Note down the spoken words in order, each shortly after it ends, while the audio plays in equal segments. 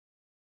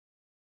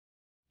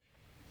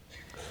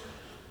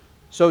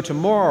So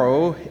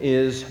tomorrow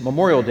is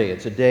Memorial Day.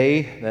 It's a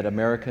day that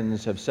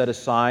Americans have set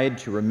aside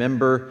to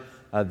remember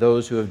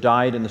those who have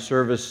died in the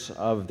service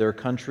of their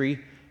country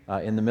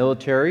in the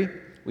military.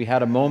 We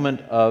had a moment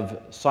of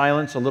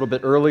silence a little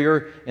bit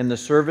earlier in the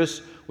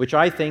service, which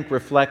I think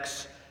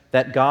reflects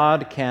that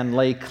God can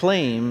lay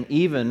claim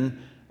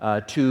even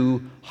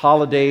to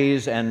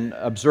holidays and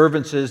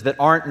observances that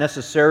aren't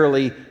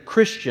necessarily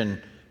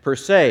Christian per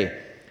se.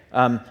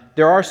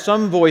 There are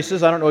some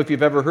voices, I don't know if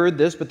you've ever heard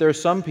this, but there are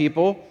some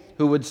people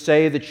who would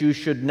say that you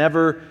should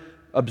never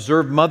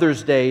observe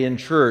Mother's Day in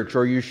church,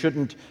 or you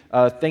shouldn't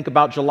think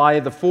about July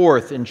the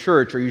 4th in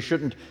church, or you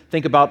shouldn't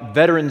think about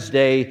Veterans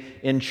Day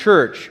in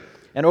church.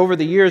 And over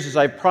the years, as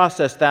I've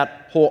processed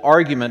that whole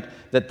argument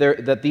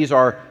that these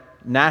are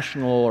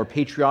national or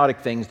patriotic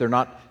things, they're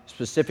not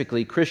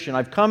specifically Christian,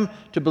 I've come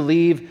to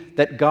believe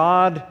that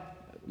God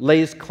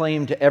lays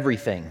claim to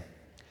everything.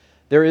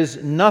 There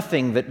is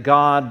nothing that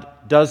God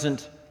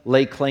doesn't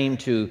lay claim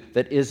to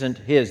that isn't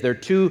His. There are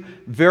two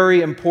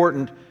very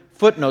important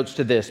footnotes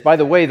to this. By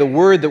the way, the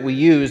word that we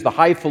use, the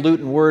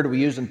highfalutin word we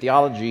use in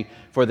theology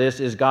for this,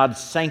 is God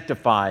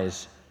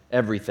sanctifies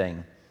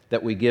everything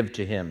that we give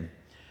to Him.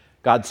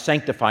 God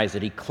sanctifies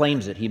it. He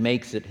claims it. He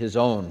makes it His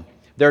own.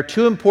 There are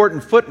two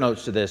important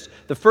footnotes to this.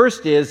 The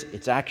first is,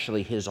 it's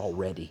actually His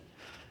already.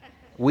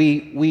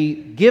 We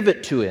give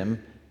it to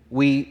Him,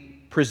 we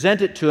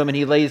present it to Him, and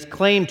He lays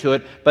claim to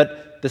it,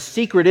 but the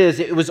secret is,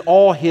 it was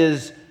all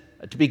His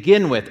to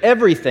begin with.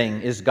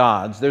 Everything is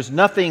God's. There's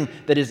nothing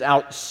that is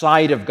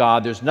outside of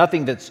God. There's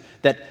nothing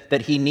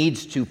that He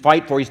needs to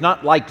fight for. He's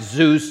not like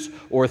Zeus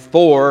or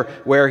Thor,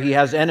 where he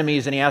has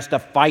enemies and he has to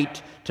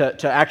fight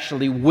to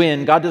actually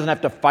win. God doesn't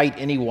have to fight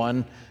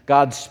anyone.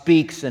 God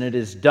speaks and it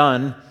is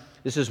done.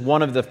 This is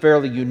one of the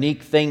fairly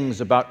unique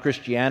things about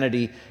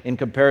Christianity in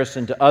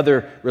comparison to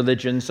other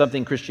religions,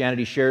 something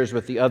Christianity shares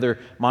with the other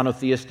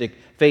monotheistic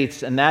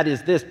faiths, and that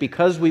is this: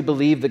 because we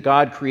believe that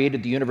God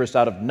created the universe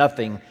out of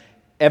nothing,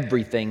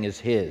 everything is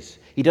His.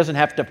 He doesn't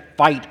have to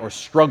fight or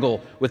struggle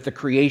with the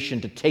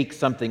creation to take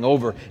something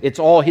over. It's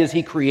all His.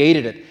 He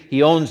created it.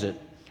 He owns it.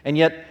 And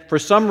yet, for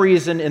some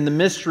reason, in the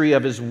mystery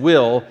of His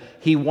will,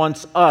 He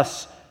wants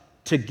us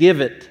to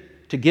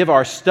give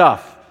our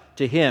stuff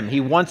to Him.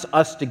 He wants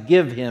us to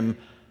give Him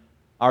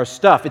our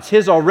stuff. It's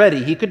His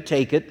already. He could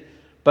take it,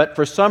 but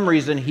for some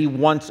reason, He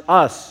wants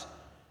us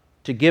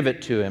to give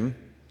it to Him.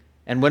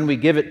 And when we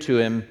give it to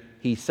Him,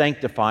 He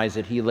sanctifies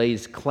it. He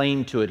lays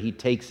claim to it. He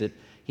takes it.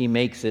 He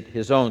makes it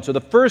His own. So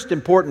the first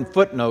important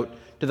footnote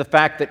to the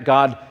fact that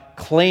God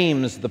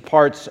claims the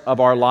parts of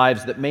our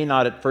lives that may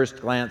not at first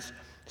glance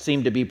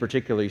seem to be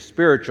particularly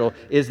spiritual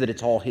is that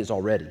it's all His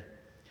already.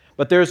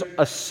 But there's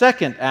a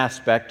second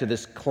aspect to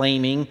this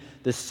claiming,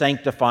 this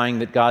sanctifying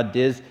that God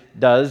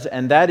does,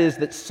 and that is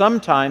that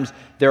sometimes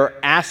there are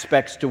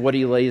aspects to what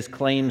He lays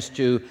claims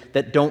to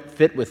that don't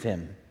fit with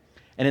Him.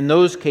 And in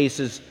those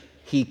cases,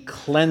 He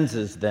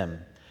cleanses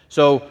them.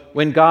 So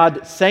when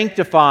God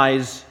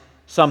sanctifies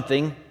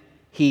something,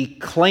 He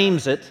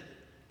claims it,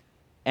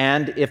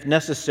 and if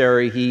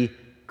necessary, He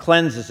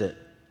cleanses it.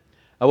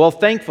 Well,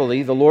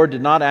 thankfully, the Lord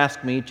did not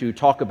ask me to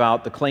talk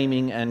about the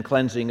claiming and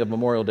cleansing of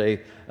Memorial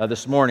Day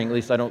this morning. At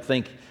least I don't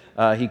think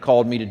He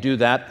called me to do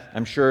that.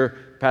 I'm sure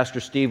Pastor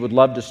Steve would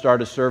love to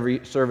start a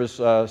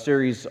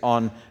series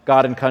on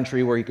God and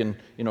country where he can,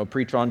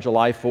 preach on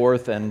July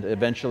 4th and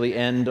eventually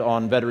end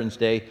on Veterans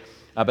Day.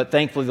 But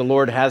thankfully, the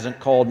Lord hasn't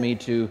called me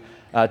to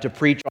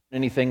preach on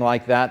anything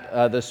like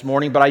that this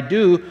morning. But I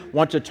do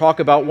want to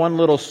talk about one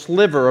little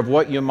sliver of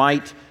what you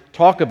might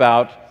talk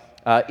about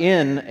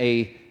in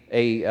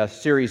a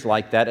series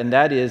like that, and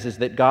that is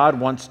that God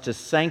wants to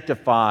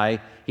sanctify,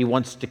 He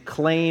wants to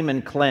claim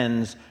and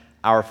cleanse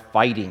our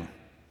fighting,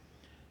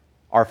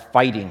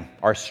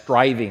 our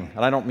striving.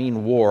 And I don't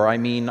mean war, I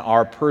mean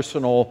our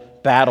personal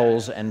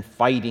battles and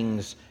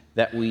fightings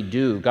that we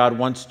do. God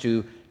wants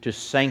to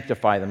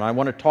sanctify them. I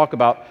want to talk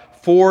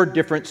about 4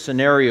 different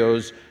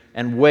scenarios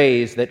and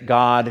ways that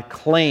God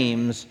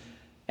claims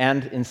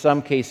and in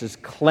some cases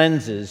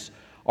cleanses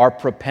our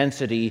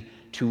propensity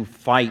to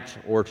fight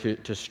or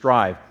to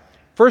strive.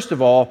 First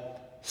of all,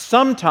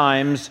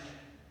 sometimes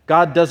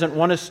God doesn't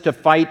want us to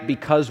fight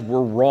because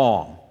we're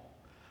wrong.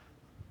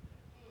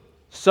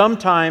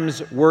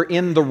 Sometimes we're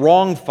in the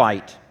wrong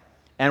fight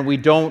and we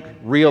don't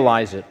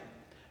realize it.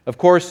 Of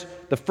course,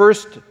 the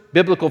first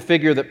biblical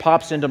figure that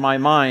pops into my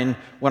mind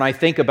when I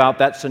think about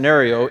that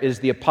scenario is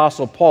the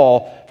Apostle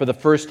Paul for the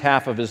first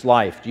half of his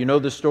life. Do you know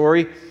the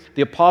story?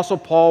 The Apostle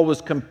Paul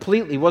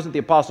he wasn't the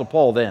Apostle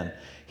Paul then.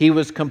 He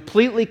was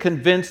completely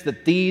convinced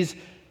that these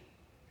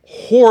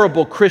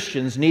horrible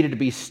Christians needed to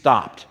be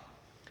stopped.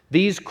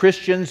 These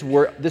Christians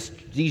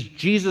these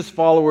Jesus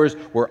followers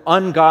were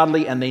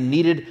ungodly and they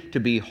needed to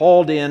be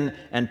hauled in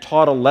and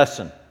taught a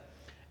lesson.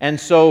 And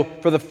so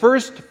for the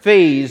first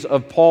phase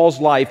of Paul's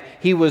life,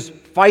 he was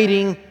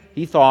fighting,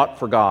 he thought,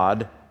 for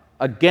God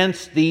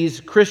against these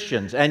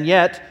Christians. And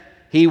yet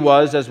he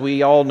was, as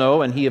we all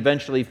know, and he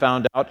eventually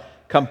found out,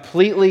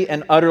 completely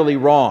and utterly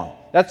wrong.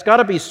 That's got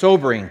to be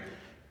sobering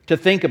to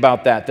think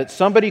about that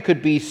somebody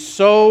could be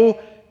so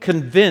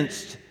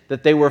convinced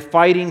that they were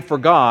fighting for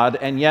God,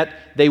 and yet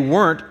they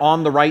weren't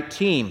on the right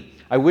team.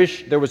 I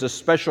wish there was a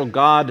special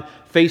God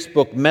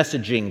Facebook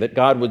messaging, that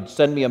God would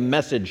send me a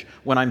message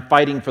when I'm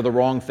fighting for the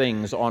wrong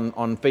things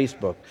on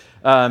Facebook.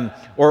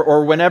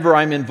 Or whenever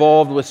I'm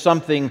involved with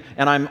something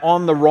and I'm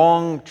on the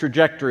wrong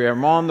trajectory,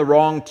 I'm on the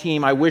wrong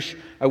team, I wish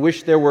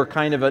there were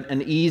kind of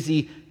an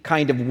easy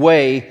kind of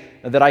way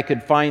that I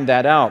could find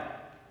that out.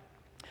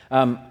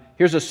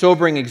 Here's a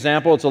sobering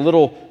example. It's a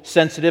little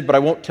sensitive, but I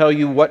won't tell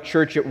you what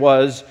church it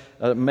was.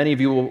 Many of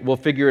you will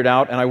figure it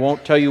out, and I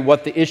won't tell you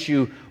what the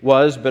issue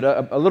was, but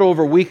a little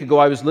over a week ago,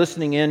 I was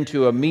listening in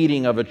to a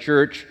meeting of a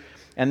church,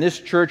 and this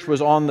church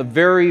was on the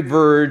very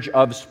verge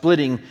of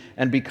splitting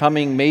and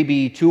becoming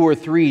maybe 2 or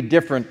 3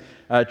 different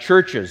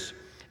churches.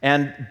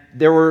 And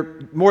there were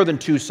more than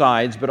 2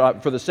 sides,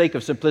 but for the sake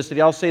of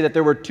simplicity, I'll say that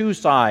there were 2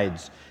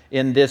 sides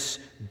in this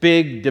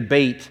big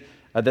debate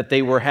that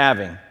they were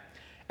having.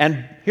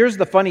 And here's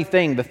the funny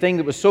thing, the thing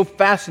that was so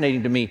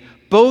fascinating to me.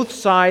 Both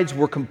sides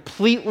were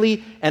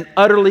completely and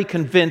utterly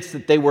convinced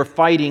that they were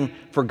fighting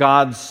for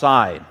God's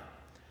side.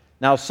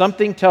 Now,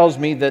 something tells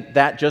me that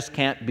that just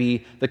can't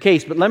be the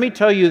case. But let me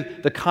tell you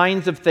the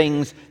kinds of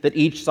things that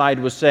each side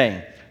was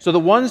saying. So the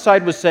one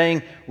side was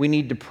saying, we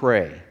need to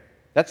pray.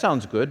 That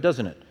sounds good,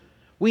 doesn't it?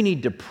 We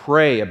need to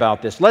pray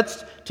about this.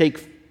 Let's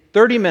take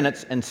 30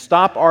 minutes and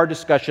stop our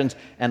discussions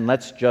and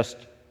let's just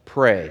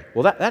pray.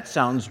 Well, that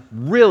sounds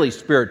really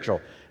spiritual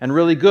and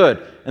really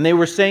good. And they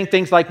were saying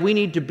things like, we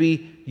need to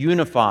be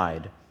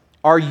unified.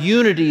 Our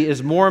unity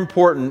is more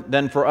important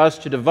than for us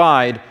to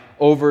divide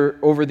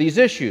over these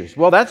issues.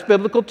 Well, that's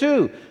biblical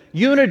too.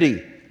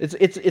 Unity,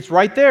 it's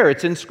right there.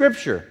 It's in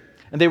Scripture.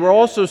 And they were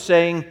also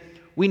saying,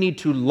 we need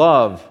to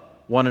love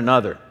one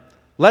another.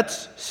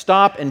 Let's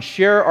stop and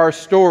share our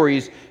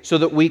stories so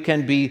that we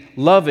can be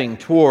loving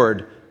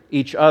toward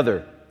each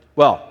other.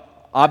 Well,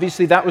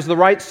 obviously that was the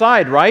right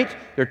side, right?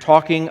 They're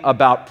talking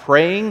about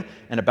praying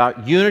and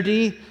about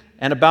unity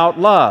and about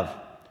love.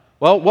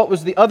 Well, what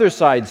was the other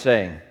side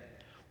saying?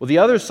 Well, the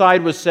other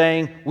side was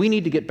saying, we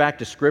need to get back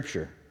to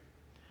Scripture.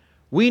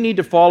 We need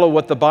to follow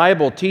what the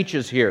Bible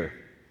teaches here.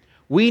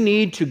 We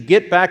need to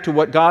get back to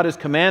what God has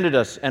commanded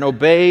us and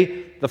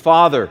obey the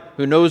Father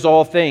who knows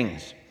all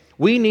things.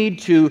 We need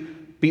to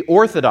be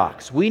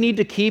orthodox. We need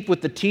to keep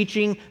with the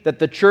teaching that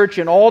the church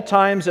in all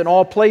times and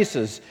all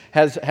places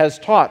has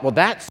taught. Well,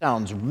 that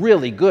sounds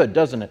really good,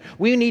 doesn't it?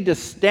 We need to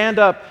stand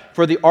up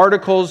for the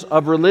articles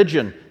of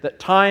religion that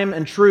time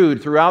and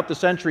truth throughout the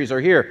centuries are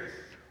here.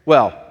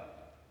 Well,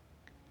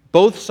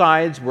 both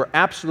sides were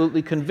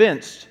absolutely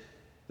convinced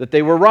that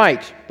they were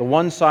right. The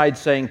one side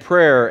saying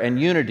prayer and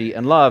unity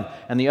and love,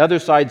 and the other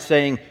side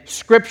saying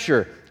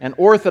Scripture and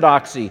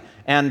orthodoxy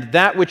and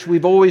that which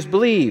we've always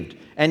believed.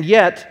 And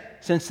yet,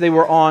 since they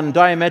were on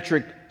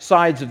diametric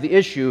sides of the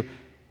issue,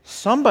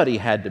 somebody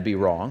had to be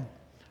wrong.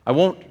 I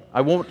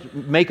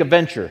won't make a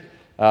venture,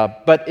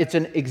 but it's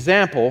an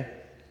example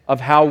of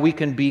how we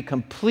can be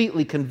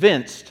completely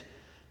convinced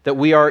that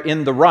we are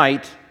in the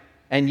right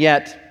and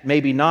yet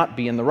maybe not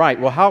be in the right.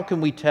 Well, how can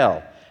we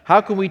tell?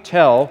 How can we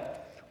tell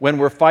when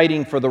we're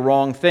fighting for the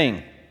wrong thing?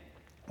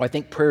 Well, I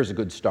think prayer is a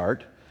good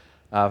start.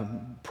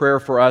 Prayer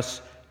for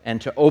us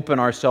and to open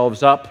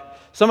ourselves up.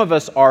 Some of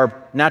us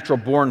are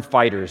natural-born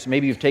fighters.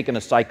 Maybe you've taken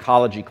a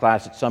psychology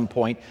class at some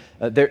point.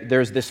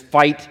 There's this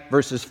fight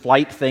versus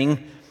flight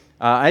thing.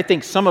 I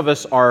think some of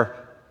us are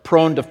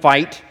prone to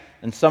fight,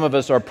 and some of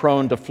us are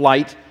prone to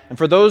flight. And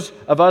for those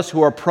of us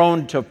who are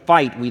prone to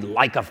fight, we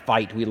like a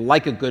fight, we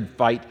like a good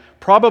fight.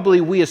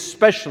 Probably we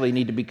especially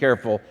need to be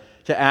careful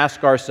to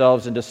ask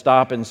ourselves and to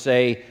stop and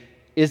say,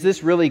 is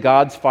this really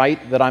God's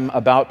fight that I'm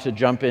about to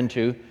jump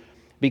into?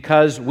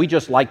 Because we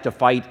just like to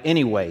fight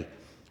anyway.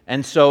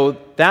 And so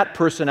that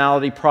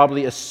personality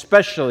probably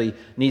especially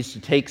needs to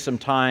take some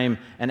time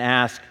and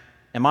ask,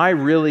 am I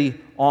really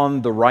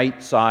on the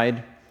right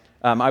side?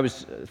 I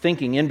was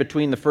thinking in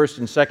between the first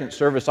and second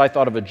service, I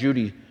thought of a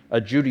Judy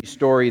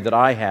story that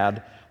I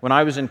had. When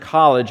I was in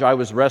college, I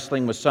was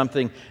wrestling with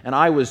something, and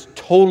I was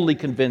totally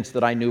convinced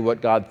that I knew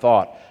what God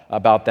thought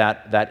about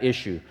that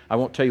issue. I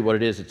won't tell you what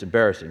it is, it's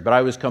embarrassing. But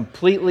I was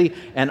completely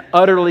and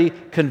utterly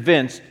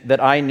convinced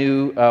that I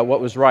knew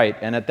what was right.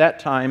 And at that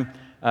time,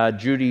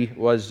 Judy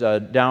was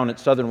down at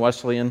Southern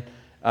Wesleyan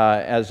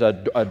as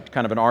a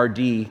kind of an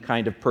RD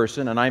kind of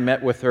person, and I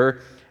met with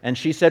her, and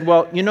she said,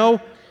 well, you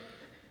know,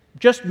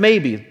 just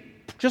maybe,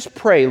 just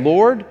pray,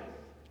 Lord,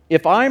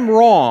 if I'm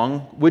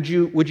wrong, would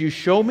you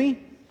show me?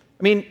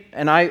 I mean,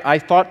 and I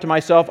thought to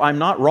myself, I'm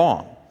not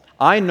wrong.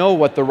 I know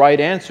what the right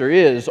answer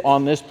is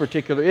on this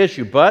particular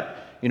issue, but,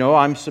 you know,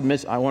 I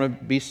want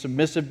to be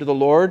submissive to the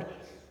Lord.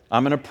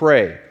 I'm going to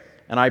pray.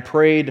 And I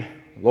prayed,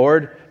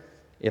 Lord,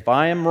 if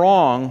I am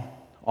wrong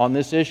on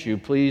this issue,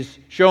 please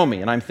show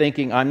me. And I'm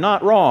thinking, I'm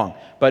not wrong,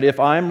 but if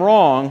I'm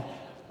wrong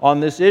on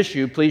this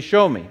issue, please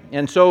show me.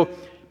 And so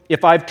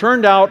if I've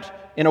turned out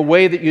in a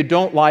way that you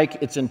don't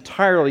like, it's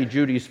entirely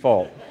Judy's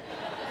fault.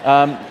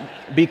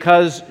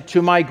 Because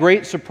to my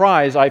great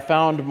surprise, I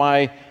found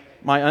my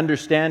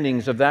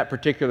understandings of that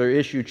particular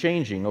issue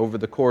changing over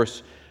the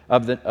course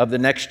of the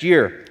next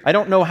year. I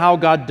don't know how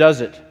God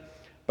does it,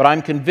 but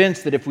I'm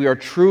convinced that if we are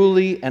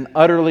truly and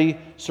utterly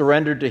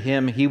surrendered to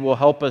Him, He will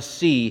help us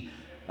see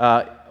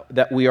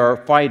that we are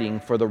fighting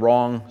for the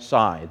wrong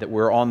side, that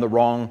we're on the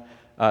wrong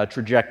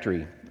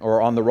trajectory,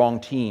 or on the wrong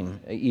team,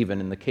 even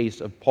in the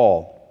case of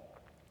Paul.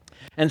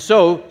 And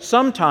so,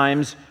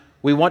 sometimes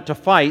we want to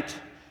fight,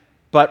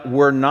 but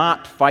we're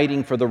not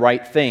fighting for the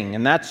right thing.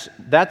 And that's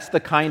the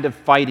kind of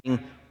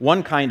fighting,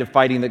 one kind of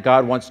fighting that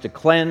God wants to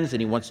cleanse,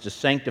 and He wants to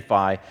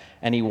sanctify,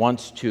 and He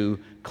wants to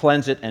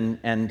cleanse it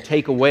and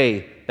take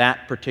away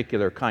that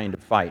particular kind of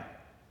fight.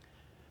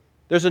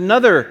 There's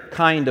another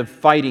kind of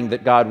fighting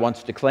that God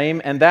wants to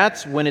claim, and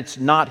that's when it's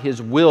not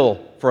His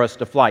will for us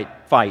to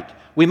fight.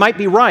 We might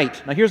be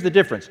right. Now here's the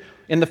difference.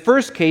 In the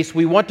first case,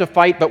 we want to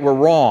fight, but we're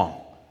wrong.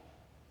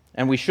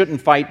 And we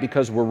shouldn't fight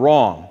because we're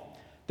wrong.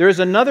 There is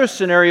another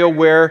scenario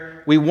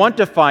where we want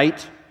to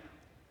fight,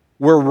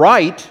 we're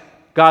right,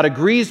 God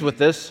agrees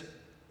with us,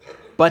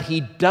 but He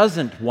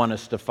doesn't want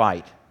us to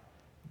fight.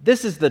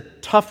 This is the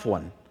tough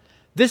one.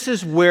 This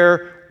is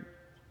where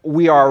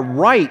we are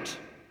right.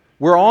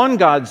 We're on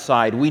God's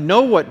side. We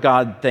know what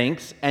God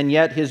thinks, and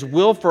yet His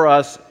will for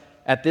us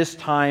at this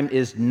time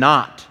is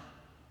not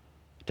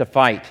to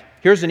fight.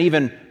 Here's an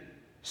even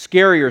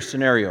scarier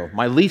scenario,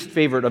 my least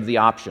favorite of the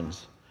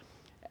options.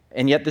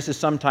 And yet this is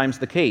sometimes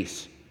the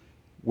case.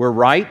 We're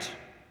right,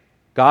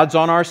 God's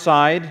on our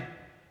side,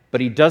 but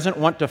He doesn't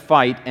want to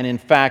fight, and in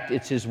fact,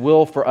 it's His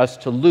will for us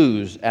to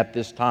lose at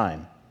this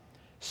time.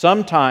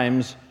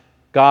 Sometimes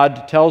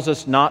God tells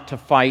us not to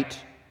fight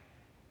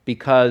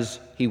because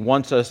He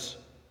wants us,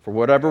 for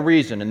whatever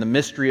reason, in the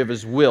mystery of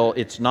His will,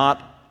 it's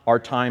not our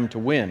time to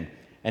win,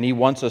 and He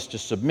wants us to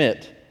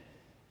submit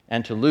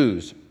and to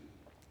lose.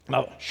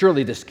 Now,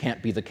 surely this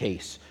can't be the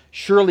case.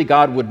 Surely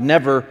God would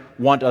never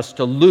want us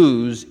to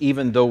lose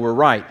even though we're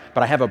right.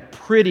 But I have a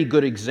pretty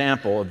good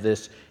example of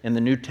this in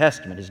the New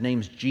Testament. His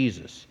name's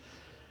Jesus.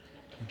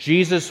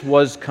 Jesus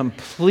was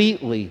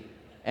completely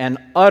and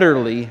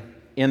utterly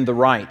in the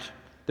right.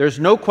 There's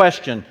no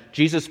question,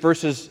 Jesus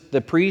versus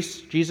the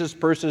priests, Jesus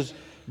versus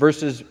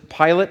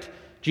Pilate,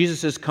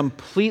 Jesus is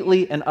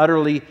completely and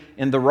utterly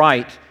in the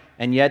right,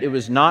 and yet it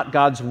was not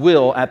God's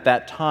will at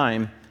that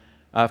time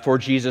for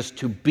Jesus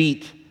to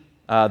beat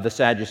the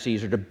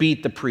Sadducees, or to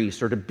beat the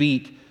priests, or to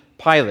beat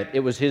Pilate.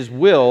 It was His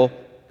will,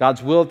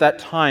 God's will at that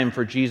time,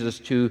 for Jesus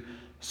to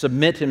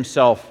submit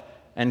Himself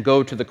and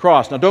go to the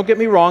cross. Now, don't get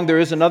me wrong, there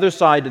is another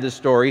side to this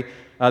story.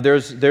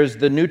 There's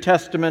the New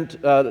Testament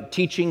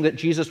teaching that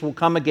Jesus will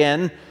come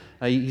again.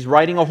 He's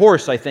riding a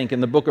horse, I think,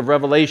 in the book of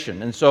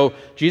Revelation. And so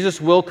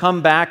Jesus will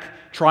come back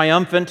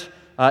triumphant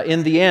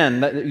in the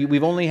end. We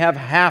only have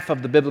half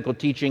of the biblical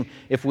teaching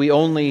if we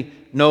only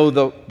know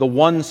the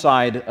one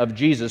side of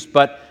Jesus.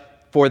 But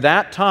for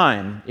that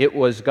time, it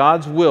was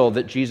God's will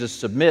that Jesus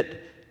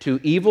submit to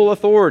evil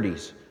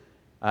authorities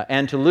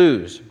and to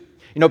lose.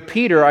 You know,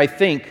 Peter, I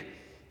think,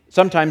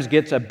 sometimes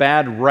gets a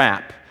bad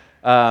rap.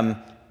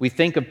 We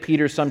think of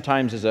Peter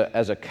sometimes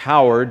as a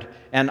coward,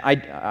 and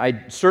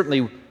I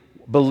certainly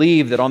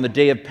believe that on the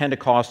day of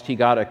Pentecost he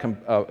got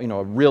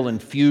a real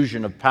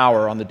infusion of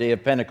power on the day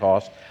of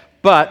Pentecost.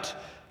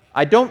 But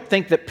I don't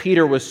think that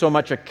Peter was so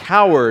much a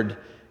coward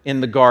in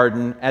the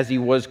garden as he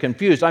was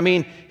confused. I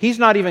mean, he's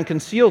not even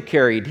concealed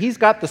carried. He's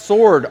got the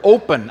sword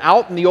open,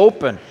 out in the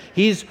open.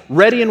 He's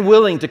ready and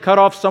willing to cut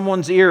off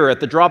someone's ear at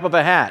the drop of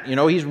a hat. You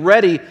know, he's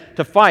ready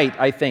to fight,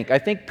 I think. I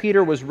think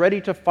Peter was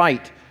ready to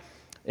fight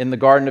in the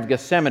Garden of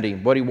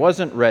Gethsemane. What he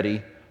wasn't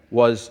ready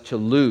was to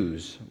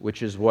lose,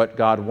 which is what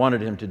God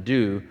wanted him to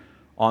do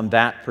on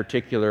that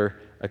particular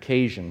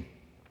occasion.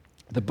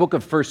 The book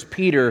of 1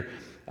 Peter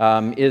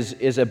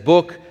is a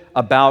book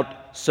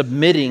about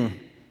submitting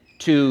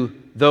to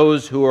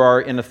those who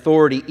are in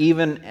authority,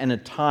 even in a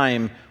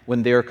time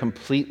when they're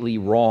completely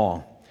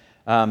wrong.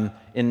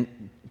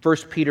 In 1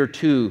 Peter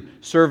 2,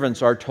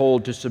 servants are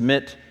told to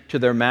submit to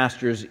their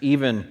masters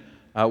even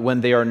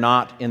when they are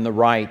not in the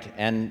right.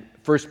 And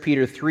 1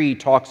 Peter 3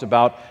 talks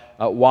about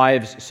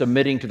wives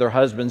submitting to their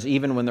husbands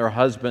even when their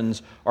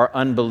husbands are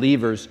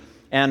unbelievers.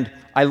 And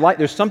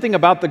there's something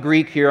about the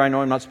Greek here. I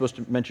know I'm not supposed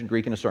to mention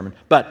Greek in a sermon,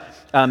 but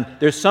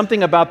there's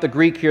something about the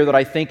Greek here that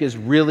I think is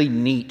really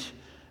neat.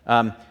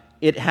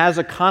 It has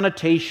a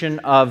connotation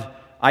of,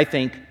 I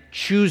think,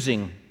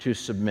 choosing to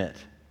submit.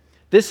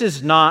 This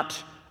is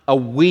not a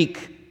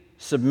weak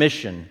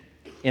submission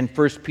in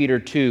 1 Peter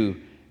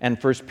 2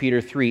 and 1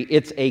 Peter 3.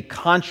 It's a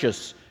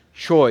conscious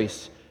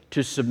choice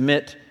to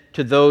submit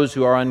to those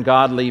who are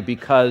ungodly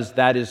because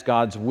that is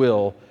God's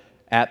will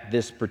at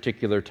this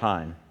particular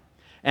time.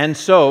 And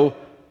so,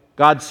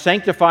 God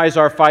sanctifies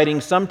our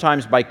fighting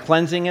sometimes by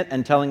cleansing it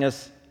and telling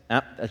us,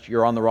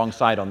 you're on the wrong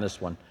side on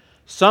this one.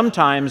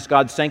 Sometimes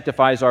God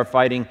sanctifies our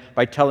fighting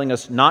by telling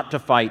us not to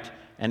fight,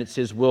 and it's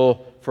His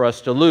will for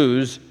us to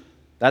lose.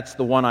 That's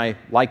the one I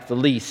like the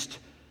least.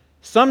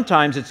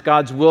 Sometimes it's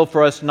God's will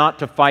for us not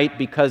to fight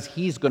because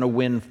He's going to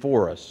win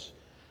for us.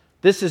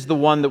 This is the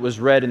one that was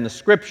read in the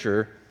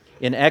Scripture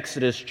in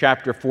Exodus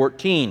chapter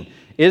 14.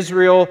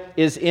 Israel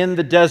is in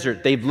the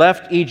desert. They've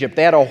left Egypt.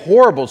 They had a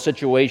horrible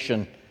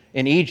situation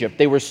in Egypt.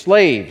 They were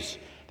slaves.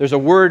 There's a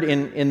word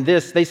in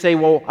this. They say,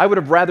 well, I would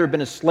have rather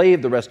been a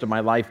slave the rest of my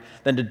life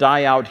than to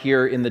die out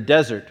here in the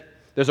desert.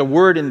 There's a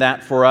word in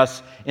that for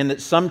us, in that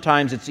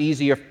sometimes it's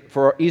easier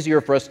for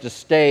us to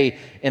stay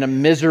in a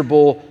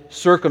miserable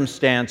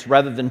circumstance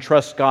rather than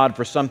trust God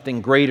for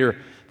something greater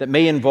that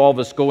may involve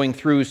us going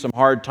through some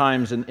hard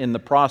times in the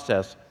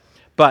process.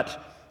 But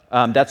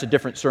that's a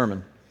different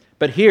sermon.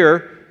 But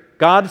here,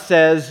 God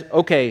says,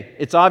 okay,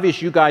 it's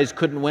obvious you guys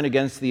couldn't win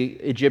against the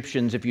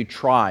Egyptians if you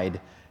tried.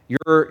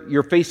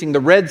 You're facing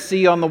the Red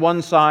Sea on the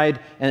one side,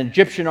 and an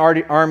Egyptian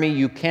army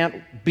you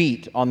can't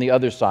beat on the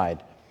other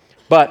side.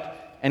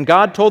 And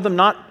God told them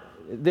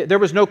there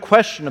was no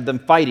question of them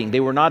fighting. They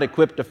were not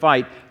equipped to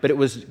fight, but it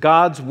was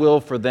God's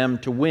will for them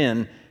to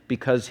win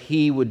because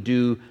He would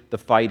do the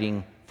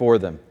fighting for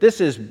them.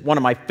 This is one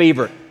of my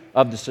favorite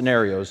of the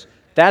scenarios.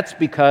 That's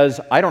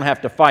because I don't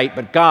have to fight,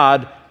 but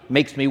God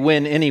makes me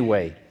win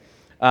anyway.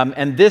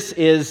 And this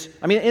is,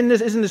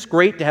 isn't this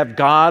great to have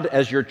God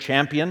as your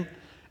champion?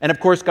 And of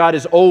course, God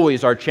is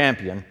always our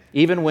champion.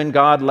 Even when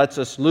God lets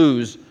us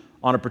lose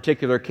on a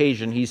particular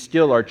occasion, He's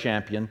still our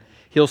champion.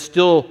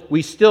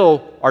 We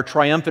still are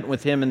triumphant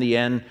with Him in the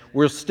end.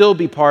 We will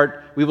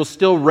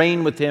still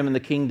reign with Him in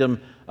the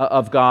kingdom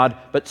of God.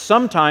 But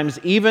sometimes,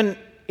 even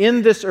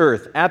in this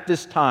earth, at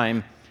this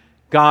time,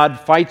 God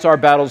fights our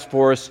battles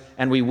for us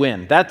and we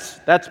win.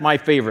 That's my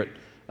favorite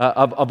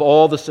of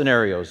all the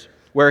scenarios,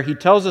 where He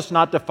tells us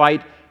not to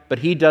fight, but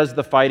He does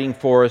the fighting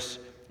for us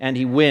and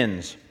He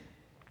wins.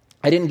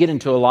 I didn't get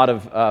into a lot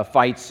of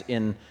fights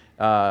when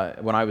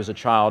I was a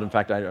child. In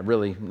fact,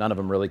 none of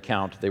them really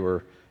count. They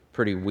were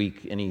pretty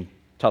weak. Any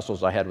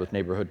tussles I had with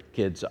neighborhood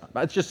kids,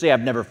 let's just say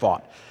I've never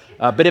fought.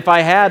 But if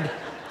I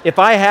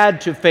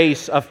had to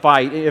face a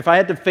fight, if I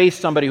had to face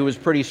somebody who was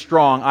pretty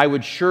strong, I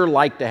would sure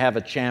like to have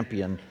a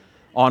champion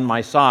on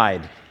my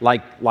side,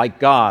 like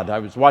God. I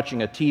was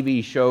watching a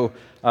TV show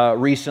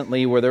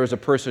recently where there was a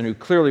person who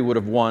clearly would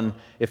have won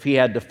if he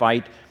had to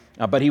fight,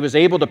 but he was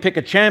able to pick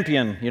a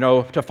champion,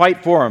 to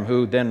fight for him,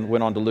 who then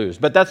went on to lose.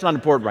 But that's not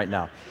important right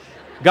now.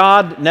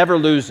 God never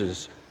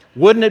loses.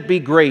 Wouldn't it be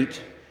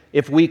great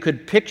if we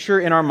could picture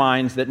in our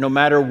minds that no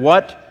matter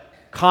what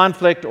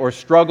conflict or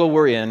struggle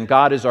we're in,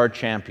 God is our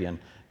champion.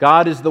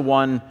 God is the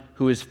one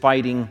who is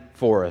fighting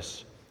for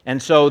us.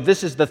 And so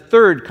this is the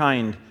third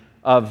kind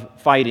of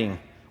fighting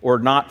or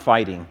not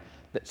fighting.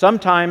 That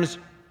sometimes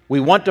we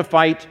want to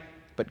fight,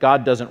 but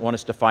God doesn't want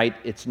us to fight.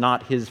 It's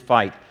not His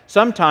fight.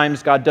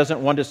 Sometimes God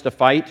doesn't want us to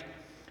fight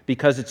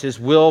because it's His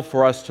will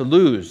for us to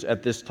lose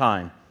at this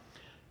time.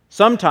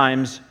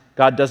 Sometimes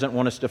God doesn't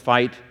want us to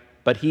fight,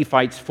 but He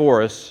fights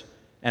for us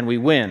and we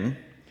win,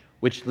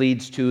 which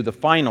leads to the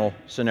final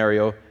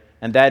scenario,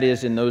 and that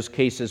is in those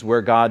cases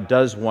where God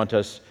does want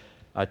us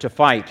to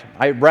fight.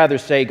 I'd rather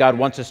say God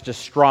wants us to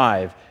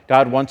strive.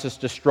 God wants us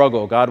to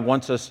struggle. God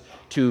wants us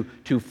to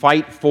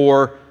fight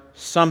for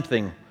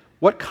something.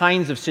 What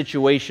kinds of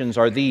situations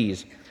are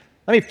these?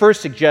 Let me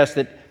first suggest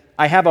that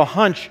I have a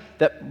hunch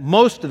that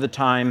most of the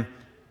time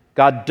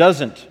God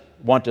doesn't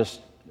want us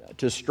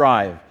to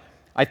strive.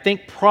 I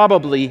think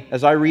probably,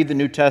 as I read the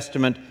New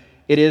Testament,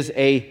 it is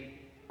a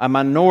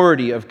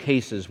minority of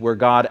cases where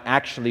God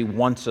actually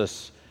wants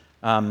us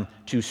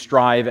to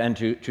strive and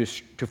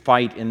to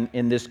fight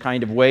in this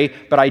kind of way.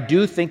 But I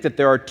do think that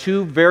there are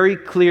two very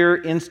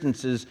clear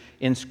instances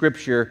in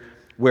Scripture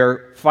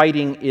where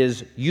fighting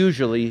is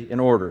usually in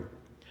order.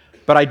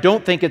 But I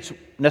don't think it's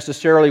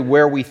necessarily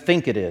where we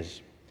think it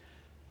is.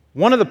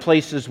 One of the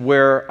places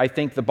where I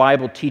think the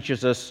Bible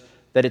teaches us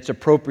that it's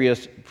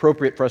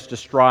appropriate for us to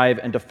strive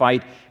and to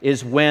fight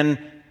is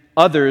when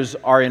others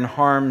are in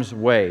harm's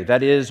way.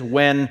 That is,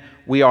 when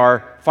we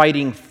are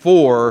fighting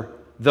for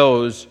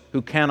those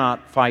who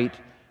cannot fight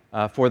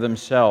for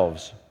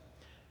themselves.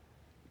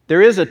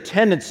 There is a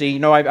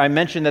tendency, I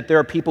mentioned that there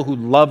are people who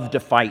love to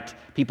fight,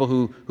 people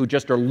who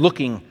just are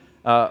looking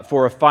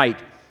for a fight.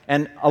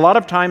 And a lot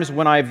of times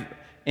when I've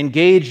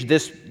engaged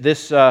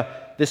this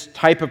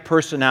type of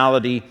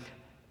personality,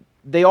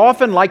 they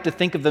often like to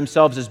think of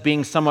themselves as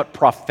being somewhat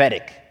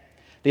prophetic.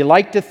 They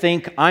like to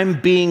think, I'm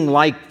being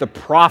like the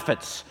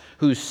prophets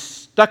who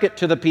stuck it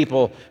to the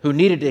people who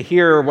needed to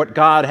hear what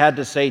God had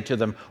to say to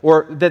them.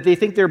 Or that they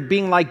think they're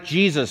being like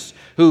Jesus,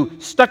 who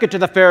stuck it to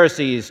the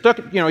Pharisees.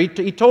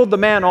 He told the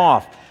man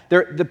off.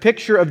 The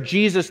picture of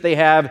Jesus they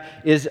have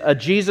is a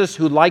Jesus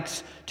who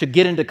likes to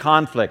get into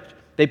conflict.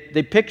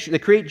 They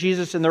create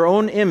Jesus in their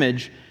own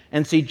image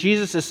and see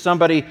Jesus as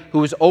somebody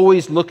who is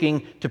always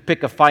looking to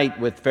pick a fight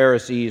with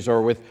Pharisees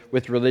or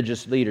with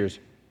religious leaders.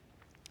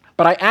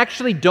 But I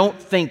actually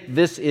don't think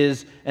this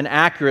is an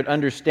accurate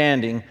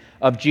understanding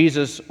of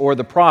Jesus or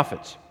the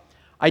prophets.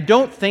 I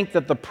don't think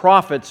that the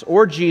prophets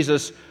or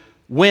Jesus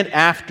went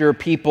after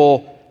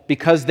people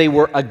because they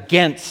were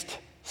against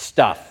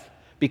stuff,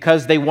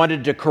 because they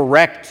wanted to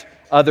correct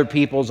other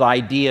people's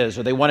ideas,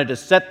 or they wanted to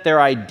set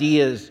their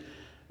ideas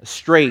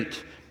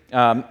straight,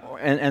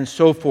 and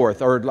so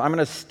forth. Or I'm going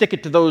to stick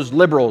it to those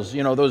liberals,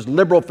 those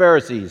liberal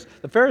Pharisees.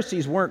 The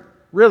Pharisees weren't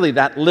really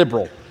that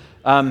liberal.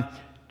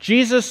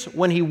 Jesus,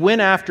 when he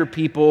went after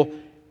people,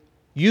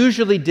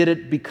 usually did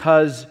it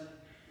because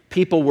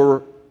people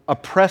were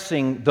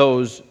oppressing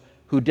those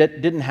who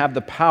didn't have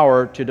the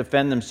power to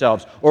defend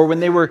themselves, or when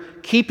they were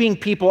keeping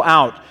people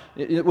out,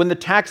 when the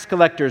tax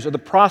collectors or the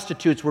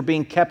prostitutes were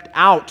being kept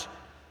out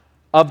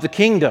of the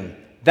kingdom.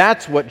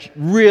 That's what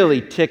really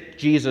ticked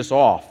Jesus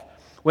off.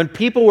 When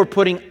people were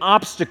putting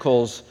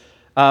obstacles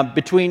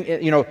between,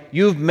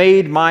 you've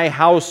made my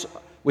house,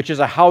 which is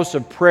a house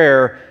of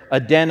prayer, a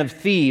den of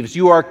thieves.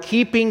 You are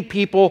keeping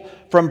people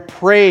from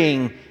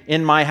praying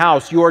in my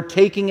house. You are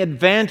taking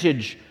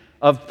advantage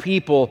of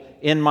people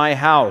in my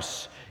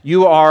house.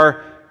 You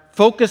are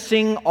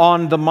focusing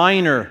on the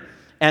minor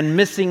and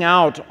missing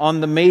out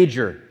on the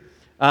major.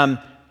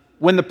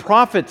 When the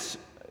prophets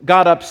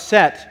got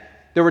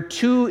upset, there were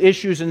two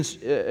issues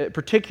in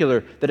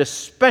particular that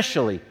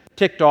especially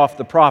ticked off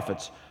the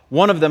prophets.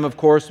 One of them, of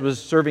course,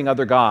 was serving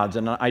other gods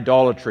and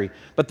idolatry.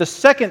 But the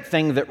second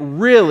thing that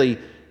really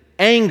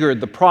angered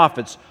the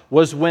prophets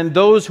was when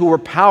those who were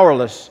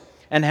powerless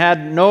and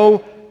had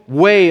no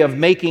way of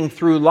making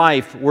through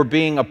life were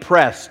being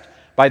oppressed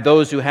by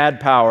those who had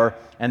power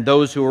and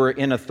those who were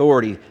in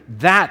authority.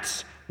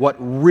 That's what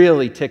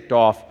really ticked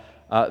off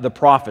the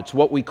prophets,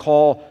 what we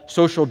call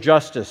social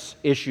justice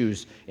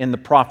issues in the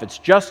prophets.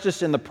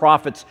 Justice in the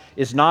prophets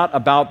is not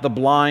about the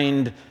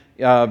blind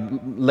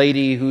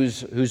lady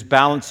who's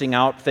balancing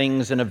out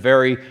things in a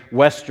very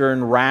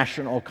Western,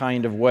 rational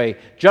kind of way.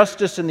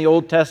 Justice in the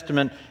Old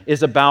Testament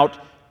is about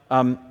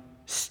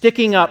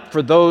sticking up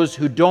for those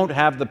who don't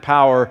have the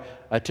power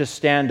to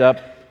stand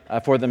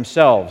up for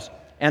themselves.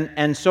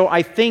 And so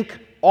I think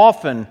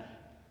often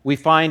we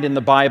find in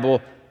the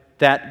Bible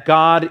that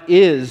God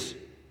is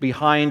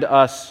behind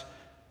us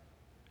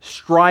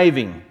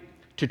striving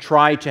to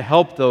try to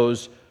help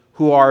those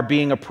who are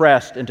being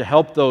oppressed and to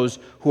help those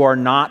who are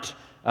not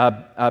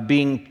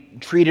being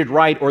treated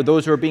right, or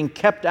those who are being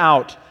kept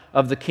out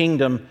of the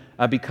kingdom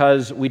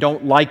because we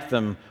don't like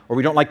them, or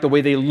we don't like the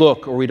way they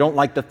look, or we don't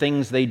like the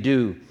things they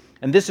do.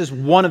 And this is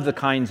one of the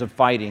kinds of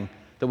fighting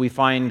that we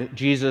find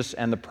Jesus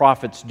and the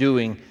prophets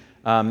doing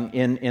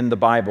in the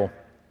Bible.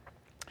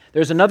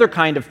 There's another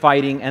kind of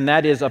fighting, and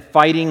that is a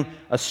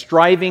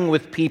striving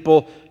with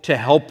people to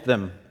help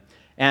them.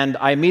 And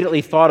I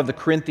immediately thought of the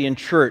Corinthian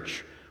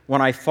church when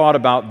I thought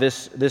about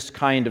this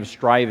kind of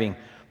striving.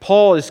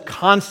 Paul is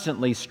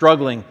constantly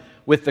struggling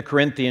with the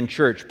Corinthian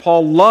church.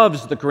 Paul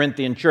loves the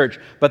Corinthian church,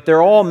 but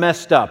they're all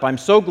messed up. I'm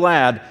so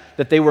glad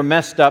that they were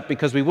messed up,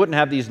 because we wouldn't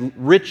have these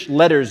rich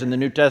letters in the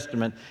New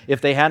Testament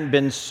if they hadn't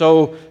been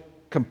so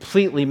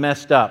completely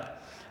messed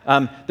up.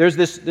 There's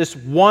this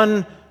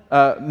one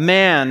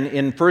man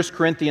in 1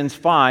 Corinthians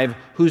 5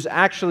 who's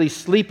actually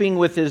sleeping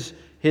with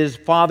his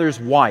father's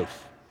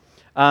wife.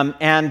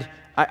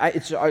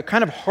 It's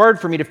kind of hard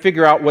for me to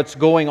figure out what's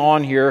going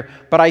on here,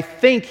 but I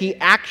think he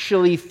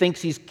actually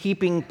thinks he's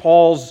keeping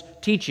Paul's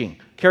teaching,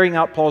 carrying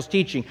out Paul's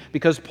teaching,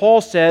 because Paul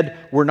said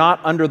we're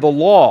not under the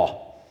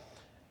law.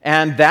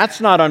 And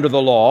that's not under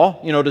the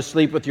law, to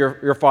sleep with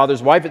your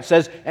father's wife.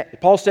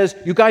 Paul says,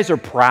 you guys are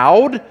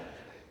proud?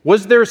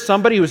 Was there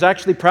somebody who was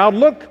actually proud?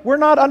 Look, we're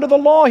not under the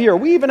law here.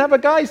 We even have a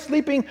guy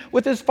sleeping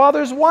with his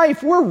father's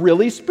wife. We're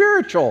really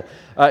spiritual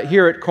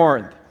here at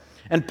Corinth.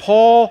 And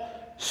Paul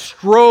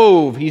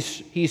strove. He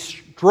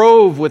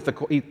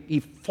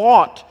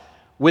fought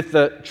with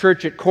the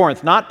church at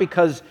Corinth, not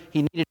because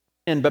he needed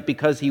to win, but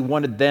because he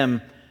wanted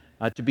them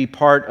to be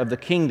part of the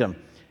kingdom.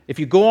 If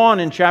you go on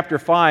in chapter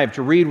 5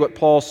 to read what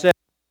Paul said,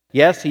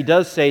 yes, he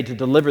does say to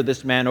deliver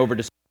this man over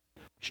to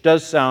Satan, which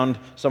does sound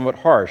somewhat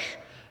harsh.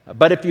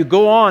 But if you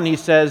go on, he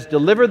says,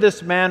 deliver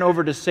this man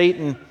over to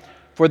Satan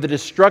for the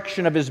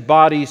destruction of his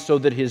body, so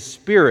that his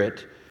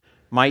spirit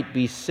might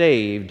be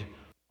saved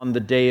on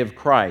the day of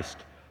Christ.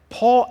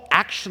 Paul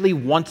actually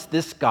wants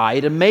this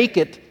guy to make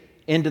it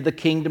into the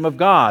kingdom of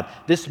God.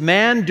 This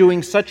man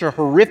doing such a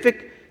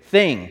horrific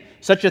thing,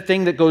 such a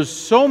thing that goes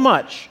so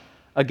much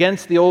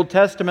against the Old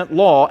Testament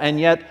law, and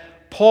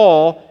yet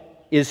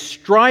Paul is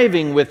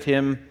striving with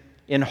him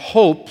in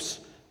hopes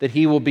that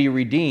he will be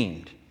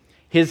redeemed.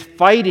 His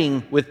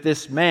fighting with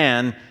this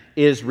man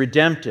is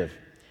redemptive.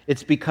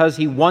 It's because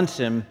he wants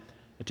him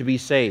to be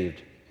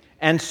saved.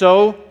 And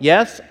so,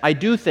 yes, I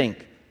do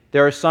think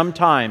there are some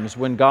times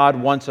when God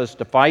wants us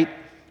to fight,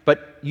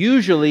 but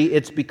usually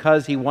it's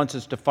because he wants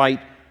us to fight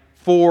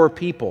for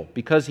people,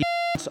 because he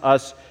wants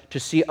us to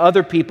see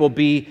other people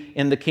be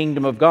in the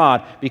kingdom of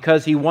God,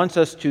 because he wants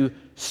us to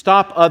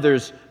stop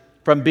others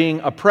from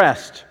being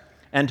oppressed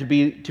and to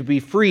be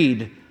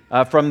freed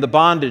from the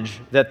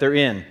bondage that they're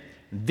in.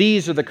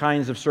 These are the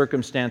kinds of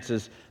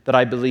circumstances that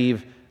I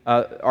believe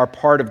are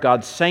part of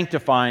God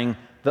sanctifying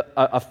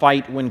a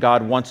fight when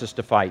God wants us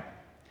to fight.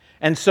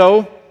 And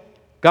so,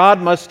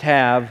 God must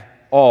have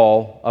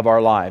all of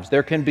our lives.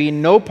 There can be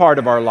no part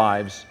of our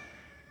lives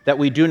that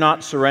we do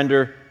not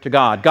surrender to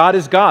God. God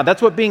is God.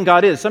 That's what being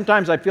God is.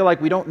 Sometimes I feel like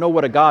we don't know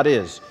what a God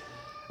is.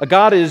 A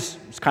God is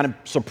kind of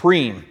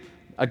supreme.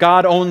 A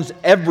God owns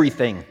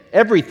everything.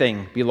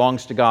 Everything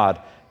belongs to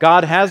God.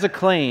 God has a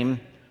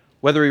claim,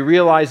 whether we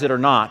realize it or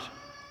not,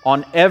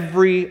 on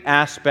every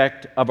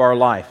aspect of our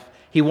life.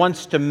 He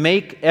wants to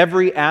make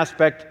every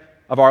aspect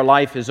of our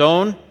life his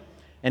own,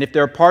 And if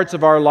there are parts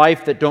of our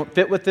life that don't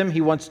fit with Him,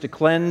 He wants to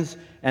cleanse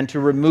and to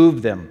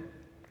remove them.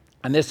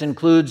 And this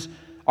includes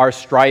our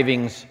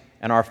strivings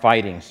and our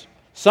fightings.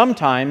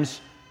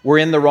 Sometimes we're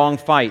in the wrong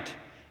fight.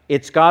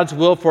 It's God's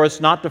will for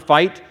us not to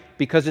fight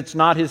because it's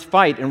not His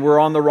fight and we're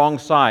on the wrong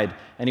side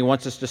and He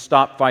wants us to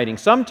stop fighting.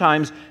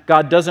 Sometimes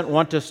God doesn't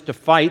want us to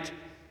fight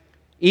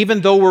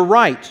even though we're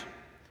right.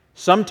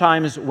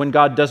 Sometimes when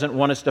God doesn't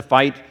want us to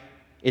fight,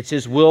 it's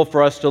His will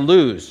for us to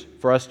lose,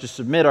 for us to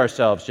submit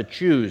ourselves, to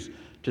choose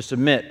to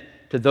submit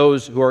to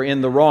those who are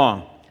in the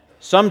wrong.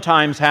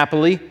 Sometimes,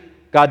 happily,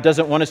 God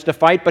doesn't want us to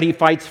fight, but He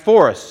fights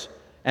for us,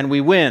 and we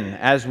win,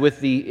 as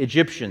with the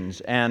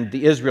Egyptians and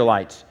the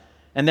Israelites.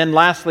 And then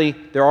lastly,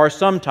 there are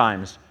some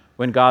times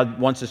when God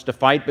wants us to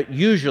fight, but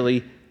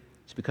usually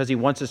it's because He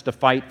wants us to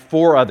fight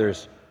for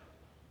others,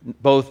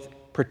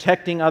 both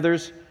protecting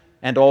others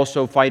and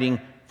also fighting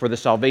for the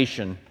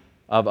salvation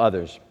of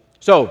others.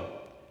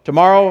 So,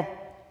 tomorrow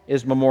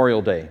is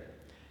Memorial Day.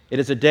 It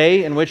is a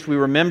day in which we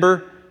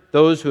remember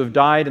those who have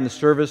died in the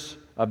service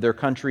of their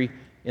country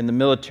in the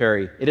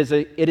military. It is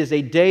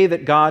a day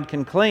that God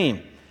can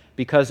claim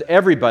because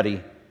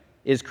everybody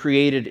is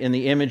created in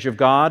the image of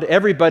God.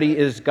 Everybody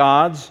is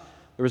God's.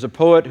 There was a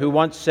poet who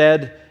once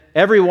said,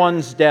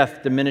 "Everyone's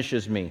death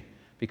diminishes me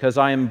because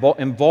I am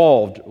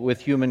involved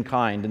with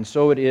humankind." And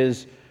so it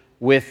is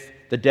with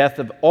the death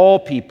of all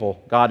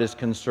people. God is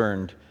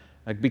concerned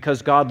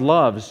because God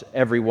loves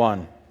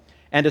everyone.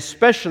 And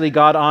especially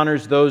God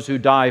honors those who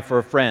die for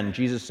a friend.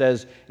 Jesus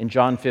says in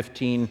John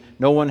 15,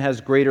 "No one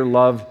has greater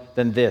love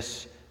than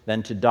this,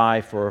 than to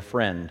die for a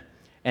friend."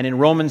 And in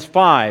Romans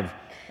 5,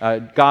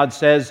 God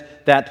says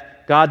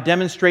that God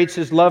demonstrates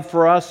His love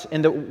for us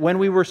in that when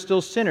we were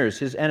still sinners,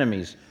 His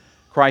enemies,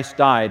 Christ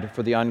died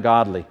for the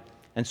ungodly.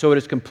 And so it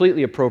is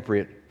completely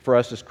appropriate for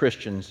us as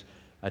Christians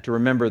to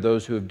remember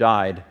those who have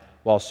died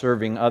while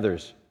serving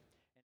others.